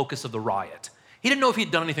was the focus of the riot. He didn't know if he'd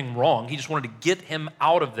done anything wrong. He just wanted to get him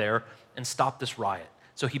out of there and stop this riot.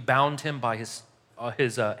 So he bound him by his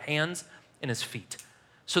hands and his feet.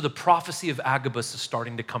 So the prophecy of Agabus is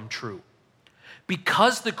starting to come true.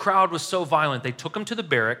 Because the crowd was so violent, they took him to the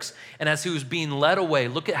barracks, and as he was being led away,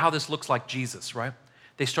 look at how this looks like Jesus, right?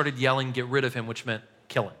 They started yelling, "Get rid of him," which meant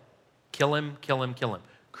kill him. Kill him, kill him, kill him.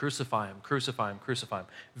 Crucify him, crucify him, crucify him.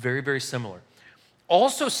 Very, very similar.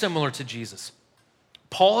 Also similar to Jesus,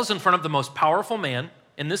 Paul is in front of the most powerful man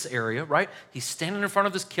in this area, right? He's standing in front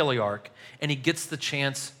of this Kiliarch, and he gets the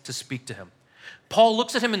chance to speak to him. Paul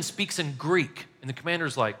looks at him and speaks in Greek, and the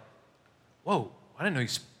commander's like, whoa, I didn't know he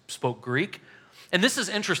spoke Greek. And this is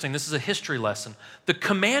interesting. This is a history lesson. The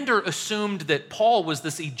commander assumed that Paul was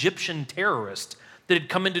this Egyptian terrorist that had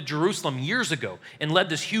come into Jerusalem years ago and led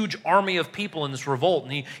this huge army of people in this revolt.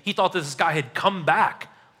 And he thought that this guy had come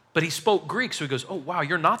back, but he spoke Greek. So he goes, oh, wow,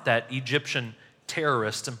 you're not that Egyptian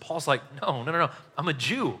terrorist. And Paul's like, no, I'm a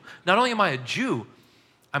Jew. Not only am I a Jew,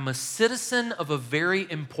 I'm a citizen of a very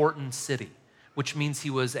important city, which means he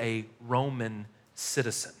was a Roman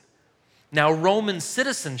citizen. Now, Roman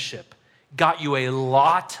citizenship got you a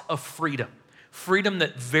lot of freedom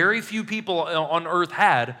that very few people on earth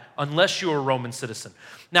had unless you were a Roman citizen.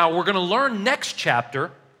 Now, we're going to learn next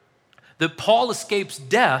chapter that Paul escapes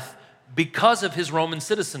death because of his Roman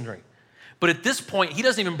citizenry. But at this point, he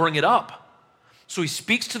doesn't even bring it up. So he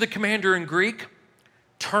speaks to the commander in Greek,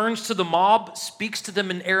 turns to the mob, speaks to them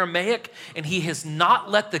in Aramaic, and he has not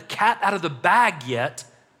let the cat out of the bag yet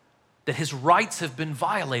that his rights have been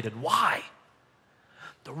violated. Why?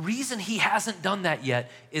 The reason he hasn't done that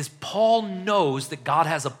yet is Paul knows that God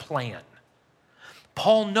has a plan.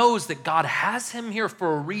 Paul knows that God has him here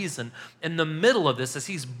for a reason. In the middle of this, as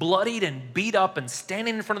he's bloodied and beat up and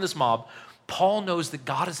standing in front of this mob, Paul knows that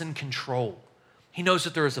God is in control. He knows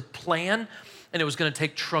that there is a plan, and it was going to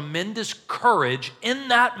take tremendous courage in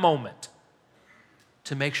that moment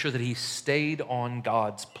to make sure that he stayed on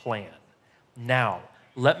God's plan. Now,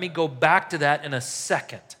 let me go back to that in a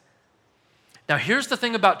second. Now, here's the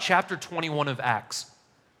thing about chapter 21 of Acts.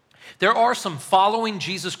 There are some following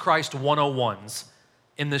Jesus Christ 101s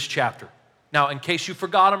in this chapter. Now, in case you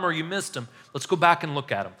forgot them or you missed them, let's go back and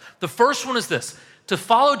look at them. The first one is this. To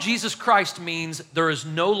follow Jesus Christ means there is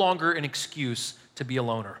no longer an excuse to be a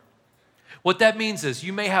loner. What that means is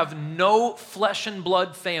you may have no flesh and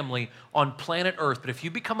blood family on planet Earth, but if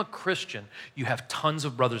you become a Christian, you have tons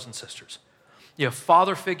of brothers and sisters. You have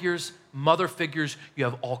father figures, mother figures, you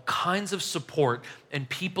have all kinds of support and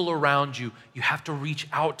people around you. You have to reach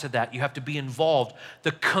out to that. You have to be involved.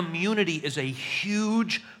 The community is a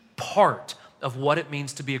huge part of what it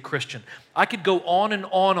means to be a Christian. I could go on and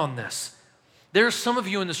on this. There's some of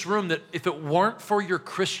you in this room that if it weren't for your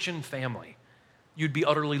Christian family, you'd be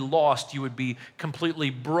utterly lost. You would be completely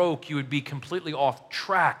broke. You would be completely off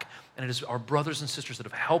track. And it is our brothers and sisters that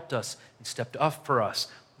have helped us and stepped up for us.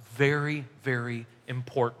 Very, very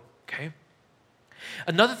important, okay?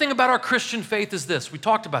 Another thing about our Christian faith is this. We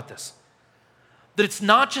talked about this. That it's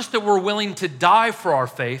not just that we're willing to die for our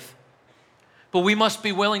faith, but we must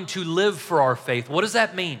be willing to live for our faith. What does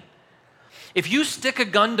that mean? If you stick a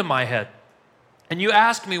gun to my head and you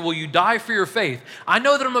ask me, will you die for your faith? I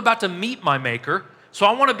know that I'm about to meet my maker, so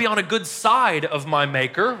I want to be on a good side of my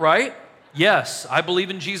maker, right? Yes, I believe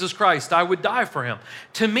in Jesus Christ. I would die for him.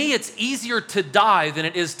 To me, it's easier to die than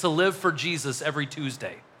it is to live for Jesus every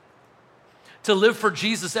Tuesday. To live for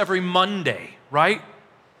Jesus every Monday, right?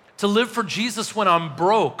 To live for Jesus when I'm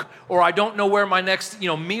broke or I don't know where my next,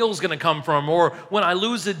 meal's going to come from, or when I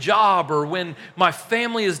lose a job, or when my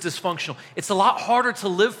family is dysfunctional. It's a lot harder to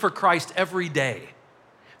live for Christ every day.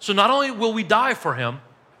 So not only will we die for him,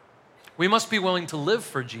 we must be willing to live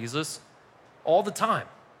for Jesus all the time.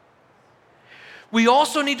 We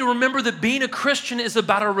also need to remember that being a Christian is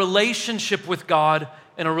about a relationship with God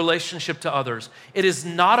and a relationship to others. It is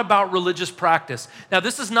not about religious practice. Now,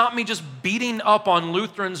 this is not me just beating up on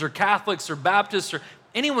Lutherans or Catholics or Baptists or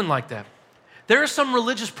anyone like that. There are some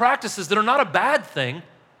religious practices that are not a bad thing,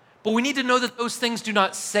 but we need to know that those things do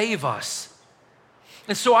not save us.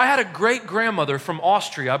 And so I had a great-grandmother from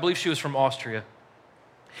Austria. I believe she was from Austria.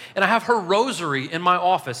 And I have her rosary in my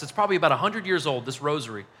office. It's probably about 100 years old, this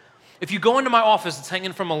rosary. If you go into my office, it's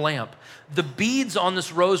hanging from a lamp. The beads on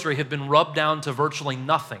this rosary have been rubbed down to virtually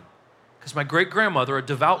nothing because my great-grandmother, a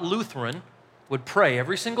devout Lutheran, would pray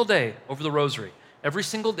every single day over the rosary, every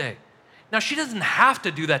single day. Now, she doesn't have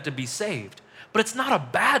to do that to be saved, but it's not a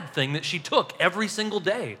bad thing that she took every single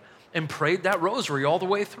day and prayed that rosary all the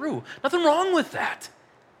way through. Nothing wrong with that.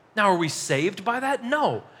 Now, are we saved by that?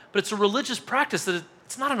 No, but it's a religious practice that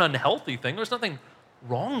it's not an unhealthy thing. There's nothing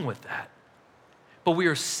wrong with that. But we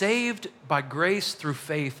are saved by grace through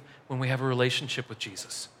faith when we have a relationship with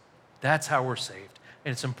Jesus. That's how we're saved,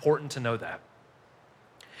 and it's important to know that.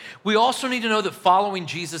 We also need to know that following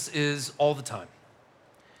Jesus is all the time.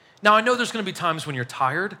 Now, I know there's going to be times when you're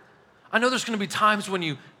tired. I know there's going to be times when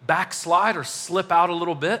you backslide or slip out a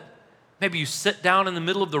little bit. Maybe you sit down in the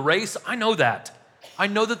middle of the race. I know that. I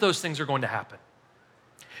know that those things are going to happen.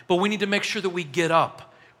 But we need to make sure that we get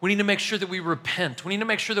up. We need to make sure that we repent. We need to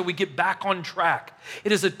make sure that we get back on track.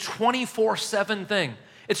 It is a 24/7 thing.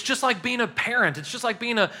 It's just like being a parent. It's just like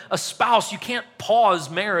being a spouse. You can't pause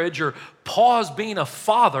marriage or pause being a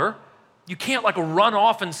father. You can't like run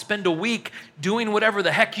off and spend a week doing whatever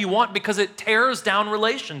the heck you want because it tears down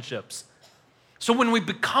relationships. So when we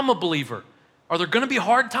become a believer, are there going to be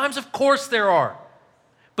hard times? Of course there are.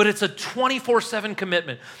 But it's a 24/7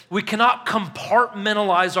 commitment. We cannot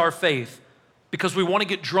compartmentalize our faith because we want to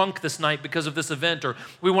get drunk this night because of this event, or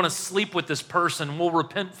we want to sleep with this person, we'll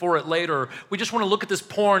repent for it later, or we just want to look at this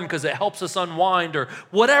porn because it helps us unwind, or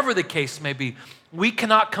whatever the case may be. We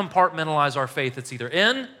cannot compartmentalize our faith. It's either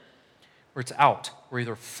in or it's out. We're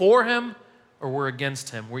either for him or we're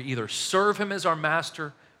against him. We either serve him as our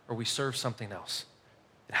master or we serve something else.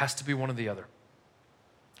 It has to be one or the other.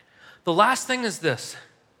 The last thing is this,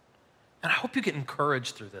 and I hope you get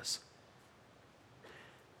encouraged through this.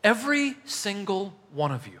 Every single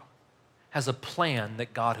one of you has a plan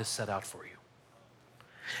that God has set out for you.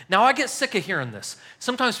 Now, I get sick of hearing this.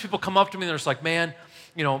 Sometimes people come up to me and they're just like, man,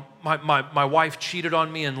 you know, my wife cheated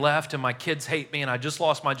on me and left, and my kids hate me, and I just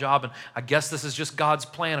lost my job, and I guess this is just God's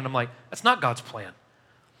plan. And I'm like, that's not God's plan.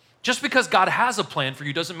 Just because God has a plan for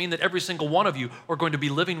you doesn't mean that every single one of you are going to be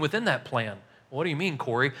living within that plan. What do you mean,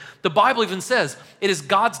 Corey? The Bible even says it is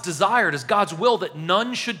God's desire, it is God's will that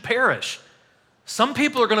none should perish. Some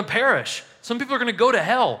people are going to perish. Some people are going to go to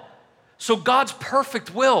hell. So God's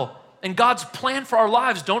perfect will and God's plan for our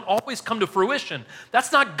lives don't always come to fruition.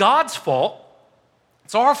 That's not God's fault.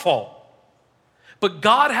 It's our fault. But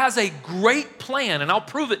God has a great plan, and I'll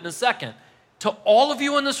prove it in a second, to all of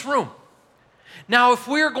you in this room. Now, if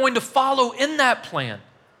we're going to follow in that plan,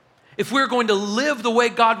 if we're going to live the way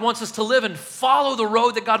God wants us to live and follow the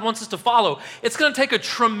road that God wants us to follow, it's going to take a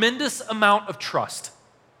tremendous amount of trust.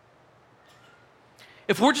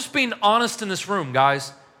 If we're just being honest in this room,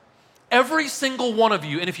 guys, every single one of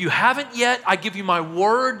you, and if you haven't yet, I give you my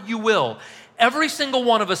word, you will. Every single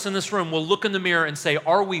one of us in this room will look in the mirror and say,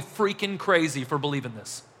 are we freaking crazy for believing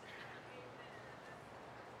this?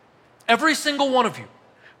 Every single one of you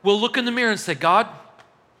will look in the mirror and say, God,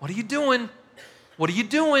 what are you doing? What are you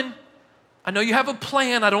doing? I know you have a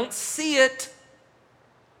plan. I don't see it.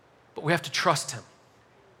 But we have to trust him.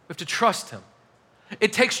 We have to trust him.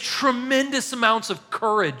 It takes tremendous amounts of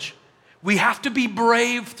courage. We have to be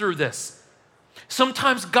brave through this.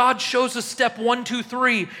 Sometimes God shows us step 1, 2,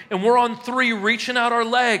 3, and we're on 3 reaching out our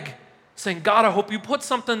leg, saying, God, I hope you put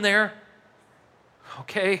something there.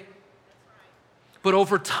 Okay. But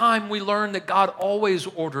over time, we learn that God always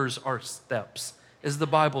orders our steps, as the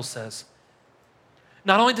Bible says.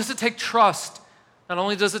 Not only does it take trust, not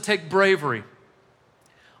only does it take bravery,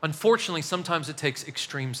 unfortunately, sometimes it takes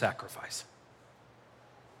extreme sacrifice.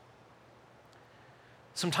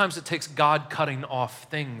 Sometimes it takes God cutting off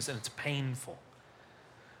things, and it's painful.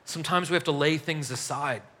 Sometimes we have to lay things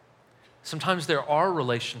aside. Sometimes there are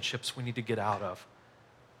relationships we need to get out of.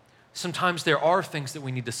 Sometimes there are things that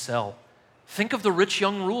we need to sell. Think of the rich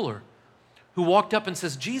young ruler who walked up and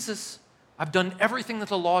says, Jesus, I've done everything that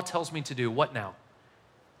the law tells me to do. What now?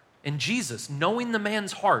 And Jesus, knowing the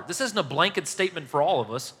man's heart, this isn't a blanket statement for all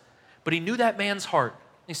of us, but he knew that man's heart.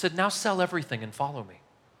 He said, now sell everything and follow me.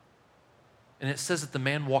 And it says that the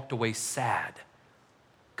man walked away sad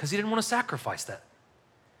because he didn't want to sacrifice that.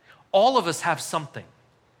 All of us have something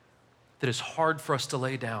that is hard for us to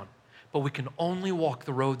lay down, but we can only walk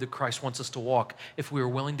the road that Christ wants us to walk if we are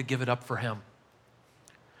willing to give it up for him.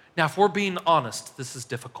 Now, if we're being honest, this is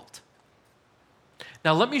difficult.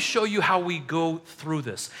 Now, let me show you how we go through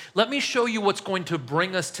this. Let me show you what's going to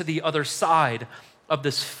bring us to the other side of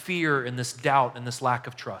this fear and this doubt and this lack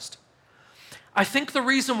of trust. I think the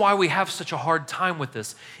reason why we have such a hard time with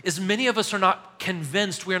this is many of us are not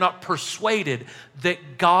convinced, we are not persuaded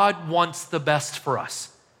that God wants the best for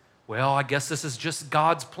us. Well, I guess this is just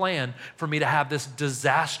God's plan for me to have this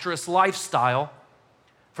disastrous lifestyle,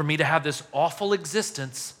 for me to have this awful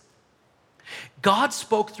existence. God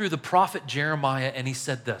spoke through the prophet Jeremiah, and he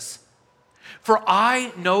said this, for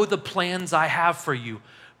I know the plans I have for you,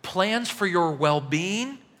 plans for your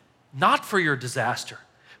well-being, not for your disaster,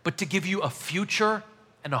 but to give you a future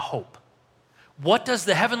and a hope. What does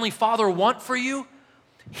the Heavenly Father want for you?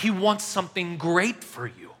 He wants something great for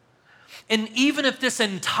you. And even if this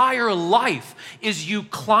entire life is you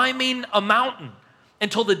climbing a mountain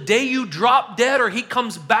until the day you drop dead or he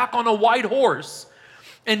comes back on a white horse,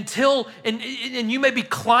 and you may be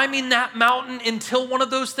climbing that mountain until one of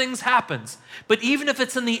those things happens. But even if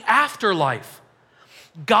it's in the afterlife,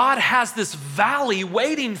 God has this valley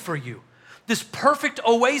waiting for you. This perfect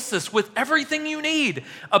oasis with everything you need,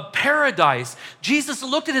 a paradise. Jesus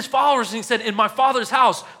looked at his followers and he said, in my Father's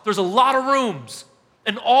house, there's a lot of rooms,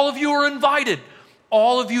 and all of you are invited.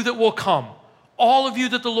 All of you that will come, all of you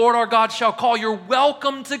that the Lord our God shall call, you're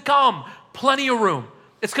welcome to come. Plenty of room.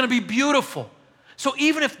 It's going to be beautiful. So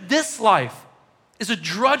even if this life is a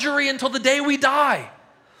drudgery until the day we die,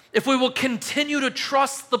 if we will continue to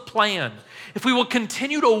trust the plan, if we will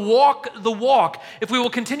continue to walk the walk, if we will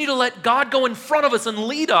continue to let God go in front of us and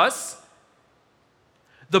lead us,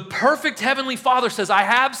 the perfect Heavenly Father says, I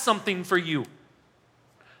have something for you.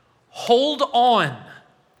 Hold on.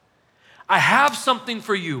 I have something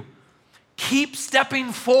for you. Keep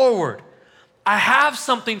stepping forward. I have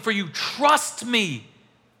something for you. Trust me.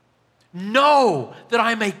 Know that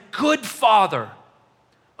I'm a good father,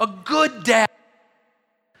 a good dad.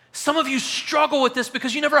 Some of you struggle with this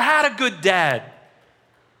because you never had a good dad.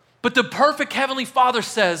 But the perfect Heavenly Father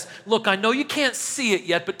says, look, I know you can't see it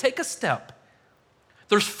yet, but take a step.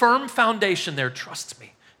 There's firm foundation there. Trust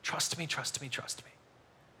me, trust me, trust me, trust me.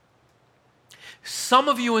 Some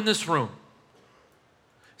of you in this room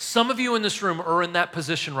are in that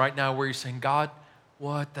position right now where you're saying, God,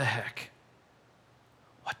 what the heck?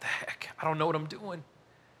 What the heck? I don't know what I'm doing.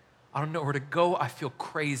 I don't know where to go. I feel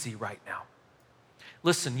crazy right now.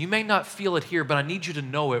 Listen, you may not feel it here, but I need you to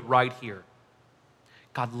know it right here.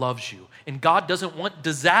 God loves you, and God doesn't want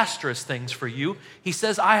disastrous things for you. He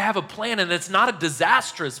says, I have a plan, and it's not a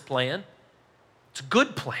disastrous plan. It's a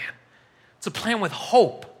good plan. It's a plan with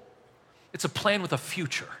hope. It's a plan with a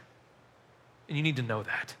future, and you need to know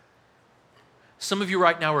that. Some of you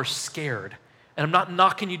right now are scared, and I'm not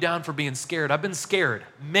knocking you down for being scared. I've been scared.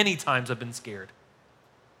 Many times I've been scared.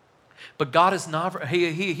 But God has not,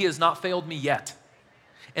 he has not failed me yet.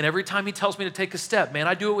 And every time he tells me to take a step, man,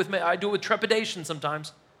 I do it with trepidation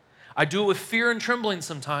sometimes. I do it with fear and trembling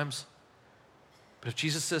sometimes. But if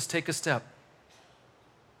Jesus says, take a step,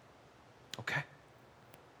 okay.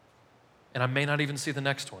 And I may not even see the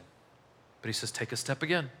next one. But he says, take a step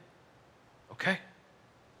again. Okay.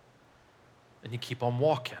 And you keep on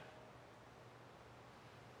walking.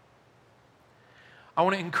 I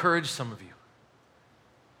want to encourage some of you.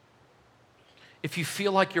 If you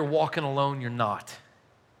feel like you're walking alone, you're not.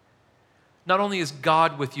 Not only is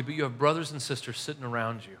God with you, but you have brothers and sisters sitting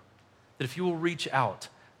around you. That if you will reach out,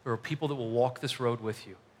 there are people that will walk this road with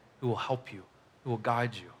you, who will help you, who will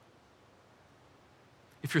guide you.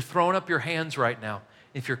 If you're throwing up your hands right now,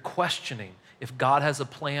 if you're questioning if God has a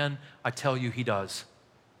plan, I tell you he does.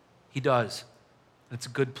 He does. And it's a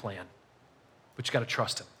good plan. But you got to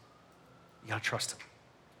trust him. You got to trust him.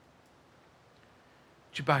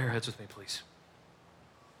 Would you bow your heads with me, please?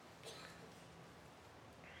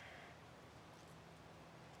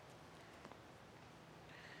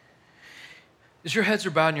 As your heads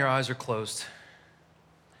are bowed and your eyes are closed,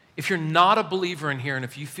 if you're not a believer in here and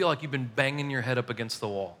if you feel like you've been banging your head up against the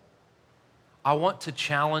wall, I want to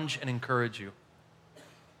challenge and encourage you.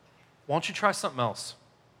 Why don't you try something else?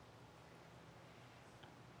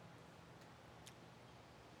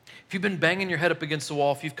 If you've been banging your head up against the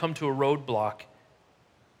wall, if you've come to a roadblock,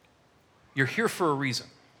 you're here for a reason.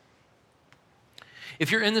 If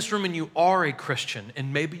you're in this room and you are a Christian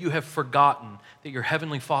and maybe you have forgotten that your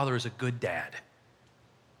Heavenly Father is a good dad,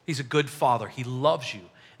 he's a good father, he loves you,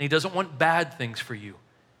 and he doesn't want bad things for you.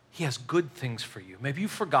 He has good things for you. Maybe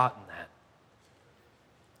you've forgotten that.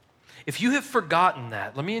 If you have forgotten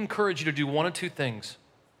that, let me encourage you to do one of two things.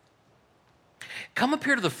 Come up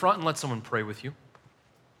here to the front and let someone pray with you.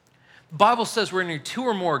 The Bible says where two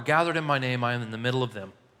or more are gathered in my name, I am in the middle of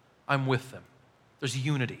them. I'm with them. There's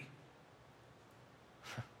unity.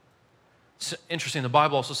 It's interesting, the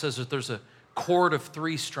Bible also says that there's a cord of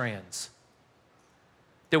 3 strands.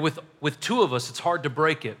 That with 2 of us, it's hard to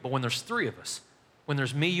break it, but when there's 3 of us, when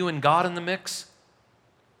there's me, you, and God in the mix,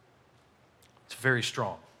 it's very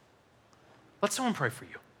strong. Let someone pray for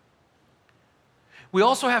you. We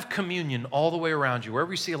also have communion all the way around you,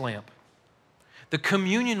 wherever you see a lamp. The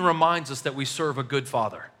communion reminds us that we serve a good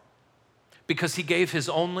Father because he gave his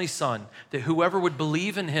only Son, that whoever would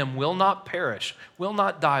believe in him will not perish, will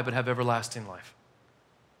not die, but have everlasting life.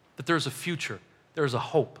 That there's a future, there's a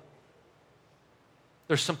hope.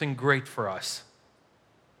 There's something great for us.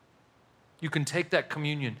 You can take that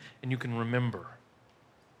communion and you can remember.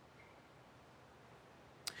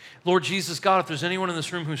 Lord Jesus, God, if there's anyone in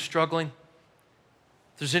this room who's struggling,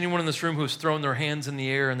 if there's anyone in this room who's thrown their hands in the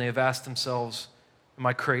air and they have asked themselves, am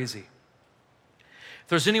I crazy? If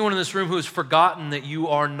there's anyone in this room who has forgotten that you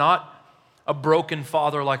are not a broken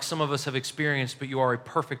father like some of us have experienced, but you are a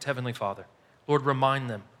perfect heavenly Father, Lord, remind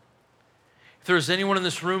them. If there's anyone in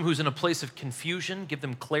this room who's in a place of confusion, give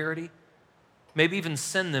them clarity. Maybe even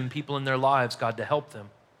send them people in their lives, God, to help them.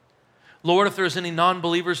 Lord, if there's any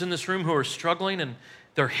non-believers in this room who are struggling and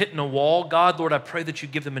they're hitting a wall, God, Lord, I pray that you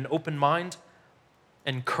give them an open mind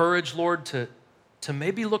and courage, Lord, to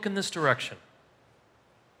maybe look in this direction.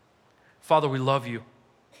 Father, we love you.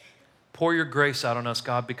 Pour your grace out on us,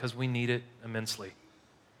 God, because we need it immensely.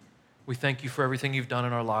 We thank you for everything you've done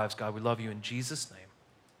in our lives, God. We love you in Jesus' name.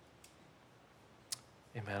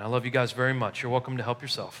 Amen. I love you guys very much. You're welcome to help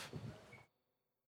yourself.